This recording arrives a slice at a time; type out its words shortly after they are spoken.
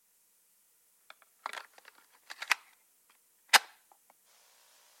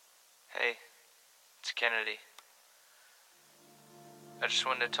Kennedy, I just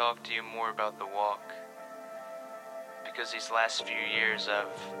wanted to talk to you more about the walk, because these last few years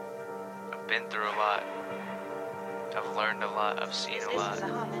I've been through a lot. I've learned a lot, I've seen a lot,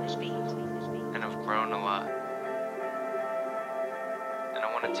 and I've grown a lot. And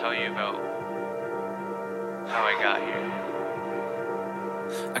I want to tell you about how I got here.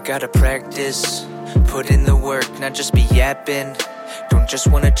 I gotta practice, put in the work, not just be yapping. Don't just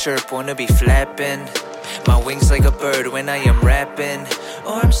wanna chirp, wanna be flapping. My wings like a bird when I am rapping,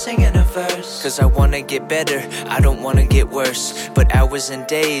 or I'm singing a verse. Cause I wanna get better, I don't wanna get worse. But hours and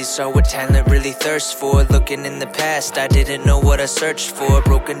days are what talent really thirsts for. Looking in the past, I didn't know what I searched for.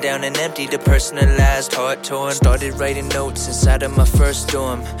 Broken down and empty, depersonalized, heart torn. Started writing notes inside of my first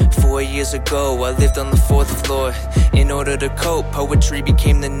dorm. 4 years ago, I lived on the 4th floor. In order to cope, poetry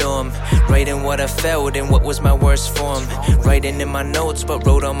became the norm. Writing what I felt and what was my worst form. Writing in my notes, but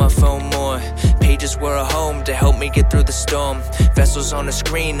wrote on my phone more. Pages were a home to help me get through the storm. Vessels on the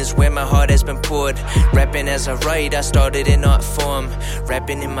screen is where my heart has been poured. Rapping as I write, I started in art form.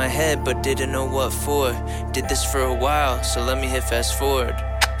 Rapping in my head, but didn't know what for. Did this for a while, so let me hit fast forward.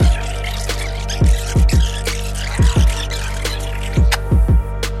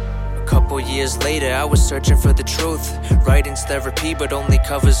 Couple years later, I was searching for the truth. Writing's therapy, but only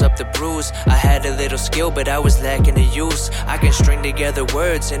covers up the bruise. I had a little skill, but I was lacking the use. I can string together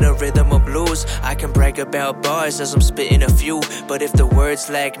words in a rhythm of blues. I can brag about bars as I'm spitting a few. But if the words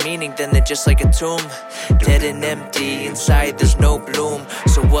lack meaning, then they're just like a tomb. Dead and empty, inside there's no bloom.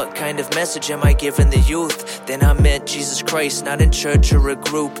 So what kind of message am I giving the youth? Then I met Jesus Christ, not in church or a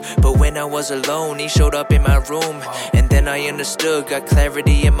group, but when I was alone, he showed up in my room. And then I understood, got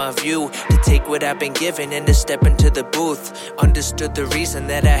clarity in my view. To take what I've been given and to step into the booth. Understood the reason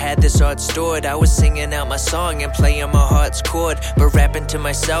that I had this art stored. I was singing out my song and playing my heart's chord. But rapping to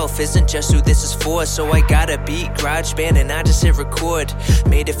myself isn't just who this is for. So I got a beat, garage band, and I just hit record.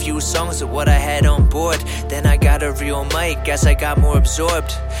 Made a few songs with what I had on board. Then I got a real mic as I got more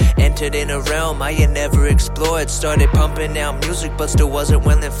absorbed. Entered in a realm I had never explored. Started pumping out music but still wasn't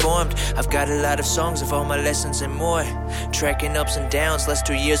well informed. I've got a lot of songs of all my lessons and more. Tracking ups and downs, last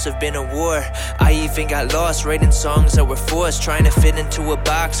 2 years have been a war. I even got lost writing songs that were forced. Trying to fit into a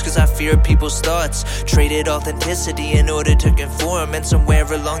box cause I feared people's thoughts. Traded authenticity in order to conform. And somewhere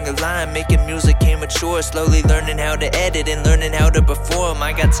along the line making music came a chore. Slowly learning how to edit and learning how to perform.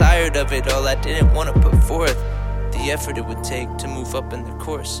 I got tired of it all, I didn't want to put forth the effort it would take to move up in the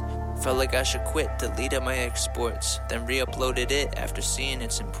course. Felt like I should quit, deleted my exports, then re-uploaded it after seeing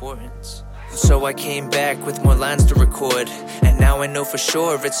its importance. So I came back with more lines to record, and now I know for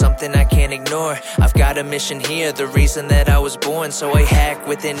sure it's something I can't ignore. I've got a mission here, the reason that I was born. So I hack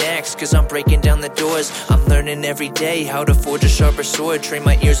with an axe, cause I'm breaking down the doors. I'm learning every day how to forge a sharper sword. Train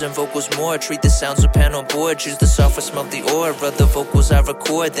my ears and vocals more, treat the sounds with pen on board. Choose the software, smelt the ore of the vocals I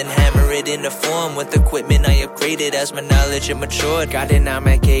record. Then hammer it into form with equipment I upgraded as my knowledge had matured. Got an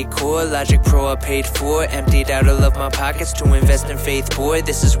iMac 8 core, Logic Pro I paid for. Emptied out all of my pockets to invest in faith, boy.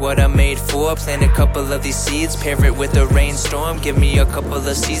 This is what I'm made for. Plant a couple of these seeds, pair it with a rainstorm. Give me a couple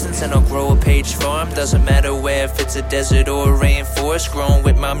of seasons and I'll grow a page farm. Doesn't matter where, if it's a desert or a rainforest. Growing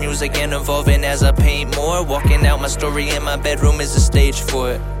with my music and evolving as I paint more. Walking out my story in my bedroom is a stage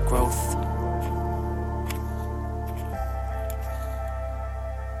for it. Growth.